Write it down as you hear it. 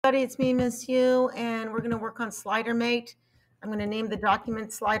everybody, it's me, Miss Hugh, and we're going to work on SliderMate. I'm going to name the document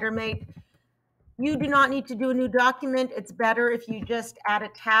SliderMate. You do not need to do a new document. It's better if you just add a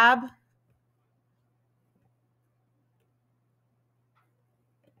tab.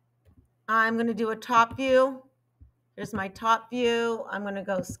 I'm going to do a top view. Here's my top view. I'm going to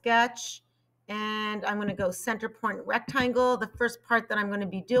go sketch, and I'm going to go center point rectangle. The first part that I'm going to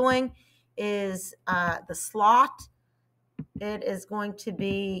be doing is the slot. It is going to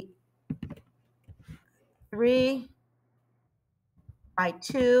be 3 by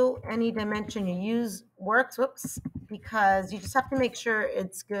 2. Any dimension you use works. Whoops, because you just have to make sure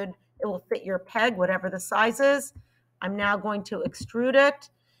it's good. It will fit your peg, whatever the size is. I'm now going to extrude it,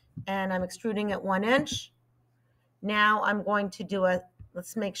 and I'm extruding at 1 inch. Now I'm going to do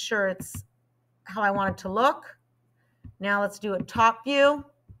let's make sure it's how I want it to look. Now let's do a top view.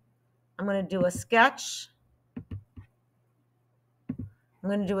 I'm going to do a sketch. I'm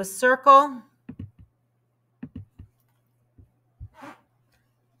going to do a circle.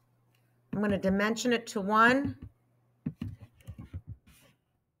 I'm going to dimension it to 1. I'm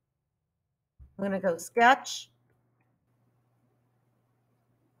going to go sketch.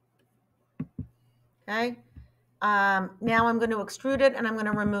 Okay. Now I'm going to extrude it, and I'm going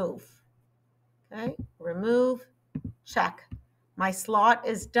to remove. Okay, remove, check. My slot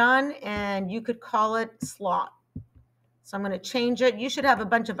is done, and you could call it slot. So I'm going to change it. You should have a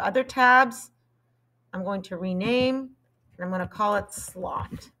bunch of other tabs. I'm going to rename, and I'm going to call it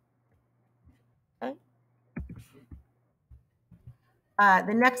slot. Okay.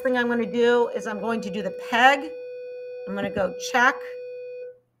 The next thing I'm going to do is I'm going to do the peg. I'm going to go check.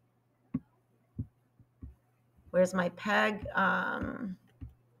 Where's my peg?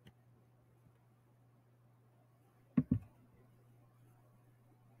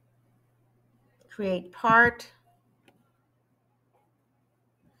 Create part.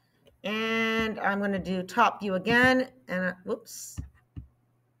 And I'm going to do top view again. And whoops.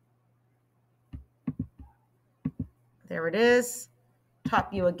 There it is. Top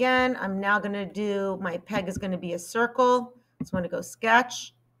view again. I'm now going to do, my peg is going to be a circle. So I'm going to go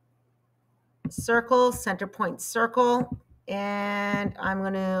sketch, circle, center point circle, and I'm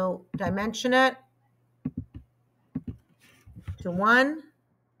going to dimension it to 1.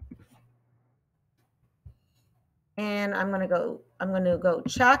 And I'm going to go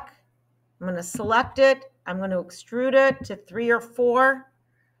check. I'm going to select it. I'm going to extrude it to 3 or 4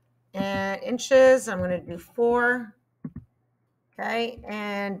 inches. I'm going to do 4. Okay,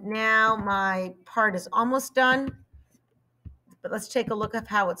 and now my part is almost done. But let's take a look at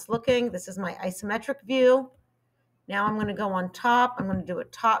how it's looking. This is my isometric view. Now I'm going to go on top. I'm going to do a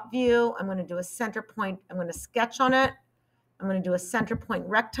top view. I'm going to do a center point. I'm going to sketch on it. I'm going to do a center point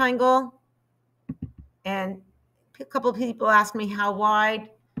rectangle. And a couple of people asked me how wide.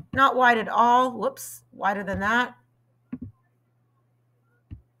 Not wide at all. Whoops, wider than that.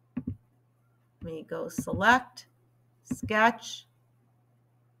 Let me go select, sketch,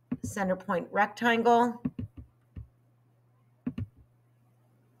 center point rectangle.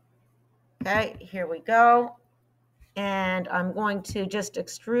 Okay, here we go. And I'm going to just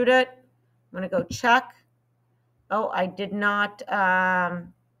extrude it. I'm going to go check. Oh, I did not, let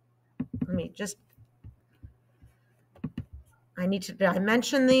me just, I need to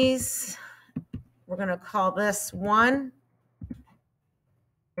dimension these. We're going to call this 1.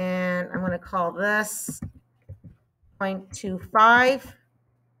 And I'm going to call this 0.25.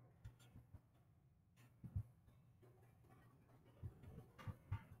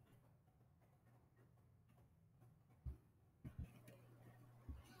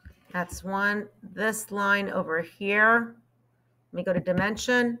 That's 1. This line over here, let me go to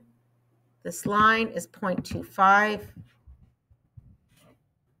dimension. This line is 0.25.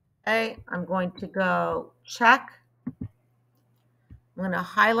 Okay, I'm going to go check. I'm going to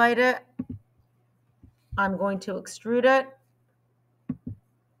highlight it. I'm going to extrude it.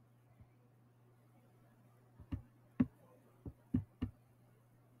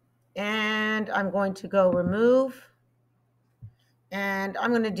 And I'm going to go remove. And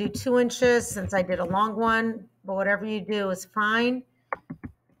I'm going to do 2 inches since I did a long one, but whatever you do is fine.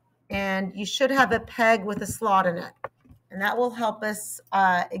 And you should have a peg with a slot in it. And that will help us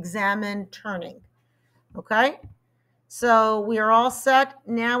examine turning. Okay? So we are all set.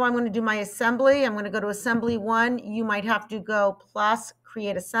 Now I'm going to do my assembly. I'm going to go to assembly 1. You might have to go plus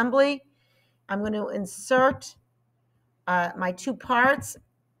create assembly. I'm going to insert my 2 parts.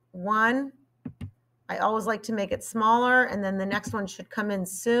 1. I always like to make it smaller, and then the next one should come in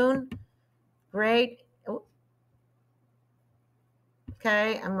soon. Great.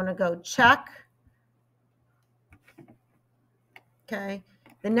 Okay, I'm going to go check. Okay,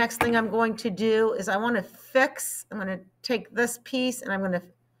 The next thing I'm going to do is I want to fix. I'm going to take this piece and I'm going to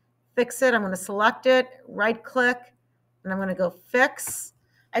fix it. I'm going to select it, right click, and I'm going to go fix.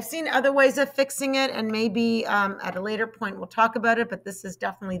 I've seen other ways of fixing it, and maybe at a later point we'll talk about it, but this is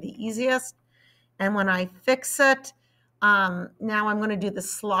definitely the easiest. And when I fix it, now I'm going to do the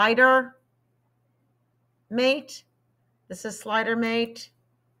slider mate. This is slider mate.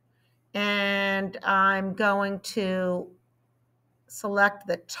 And I'm going to select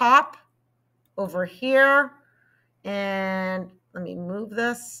the top over here. And let me move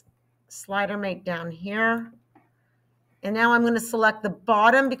this slider mate down here. And now I'm going to select the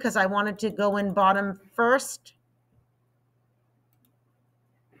bottom because I wanted to go in bottom first.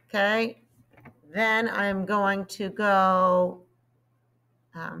 Okay. Then I'm going to go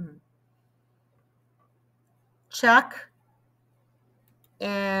check.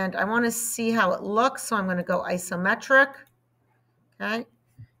 And I want to see how it looks. So I'm going to go isometric. Okay.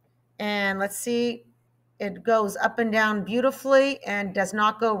 And let's see. It goes up and down beautifully and does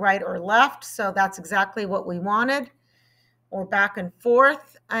not go right or left. So that's exactly what we wanted, or back and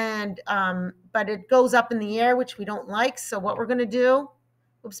forth. And but it goes up in the air, which we don't like. So what we're going to do,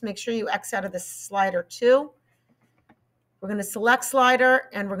 oops, make sure you X out of the slider too. We're going to select slider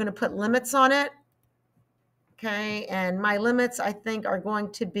and we're going to put limits on it. Okay, and my limits I think are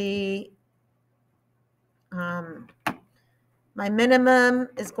going to be, my minimum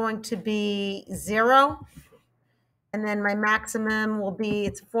is going to be 0. And then my maximum will be,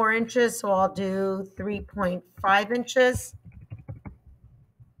 it's 4 inches, so I'll do 3.5 inches.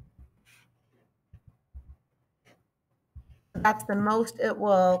 That's the most it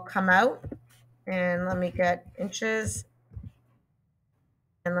will come out. And let me get inches.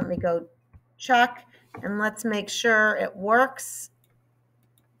 And let me go check. And let's make sure it works.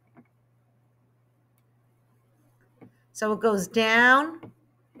 So it goes down,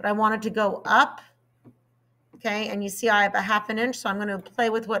 but I want it to go up. Okay, and you see I have a 1/2 inch, so I'm going to play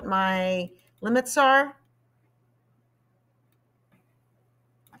with what my limits are.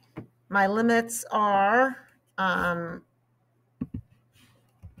 My limits are I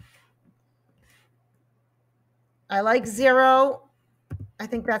like 0. I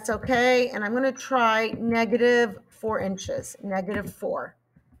think that's okay. And I'm going to try -4 inches, -4.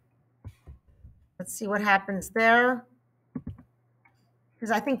 Let's see what happens there. Because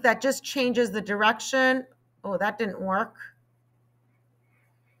I think that just changes the direction. Oh, that didn't work.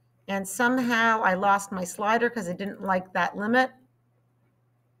 And somehow I lost my slider because I didn't like that limit.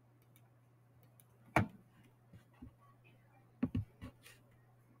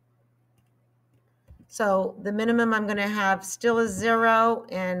 So the minimum I'm going to have still is 0,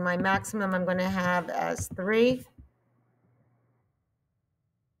 and my maximum I'm going to have as 3.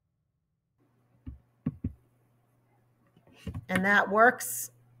 And that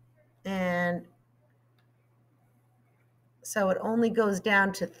works. And so it only goes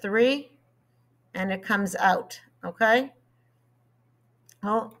down to 3 and it comes out. Okay.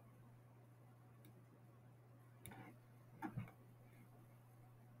 Oh.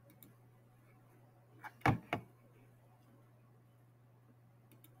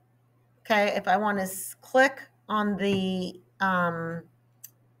 Okay. If I want to click on the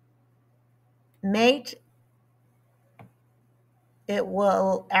mate,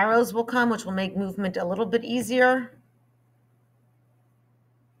 arrows will come, which will make movement a little bit easier.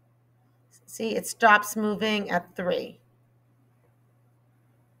 See, it stops moving at 3.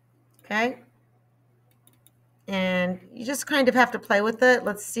 Okay. And you just kind of have to play with it.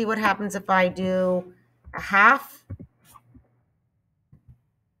 Let's see what happens if I do a 1/2.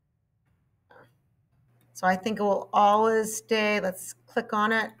 So I think it will always stay. Let's click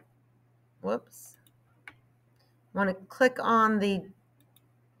on it. Whoops. I want to click on the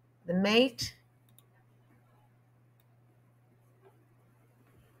mate.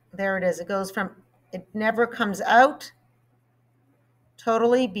 There it is. It goes from, it never comes out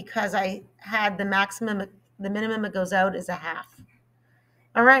totally because I had the maximum, the minimum it goes out is a 1/2.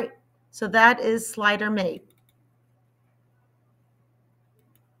 All right. So that is slider mate.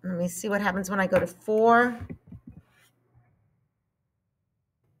 Let me see what happens when I go to 4.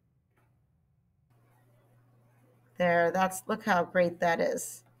 There, look how great that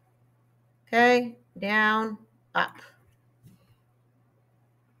is. Okay, down, up.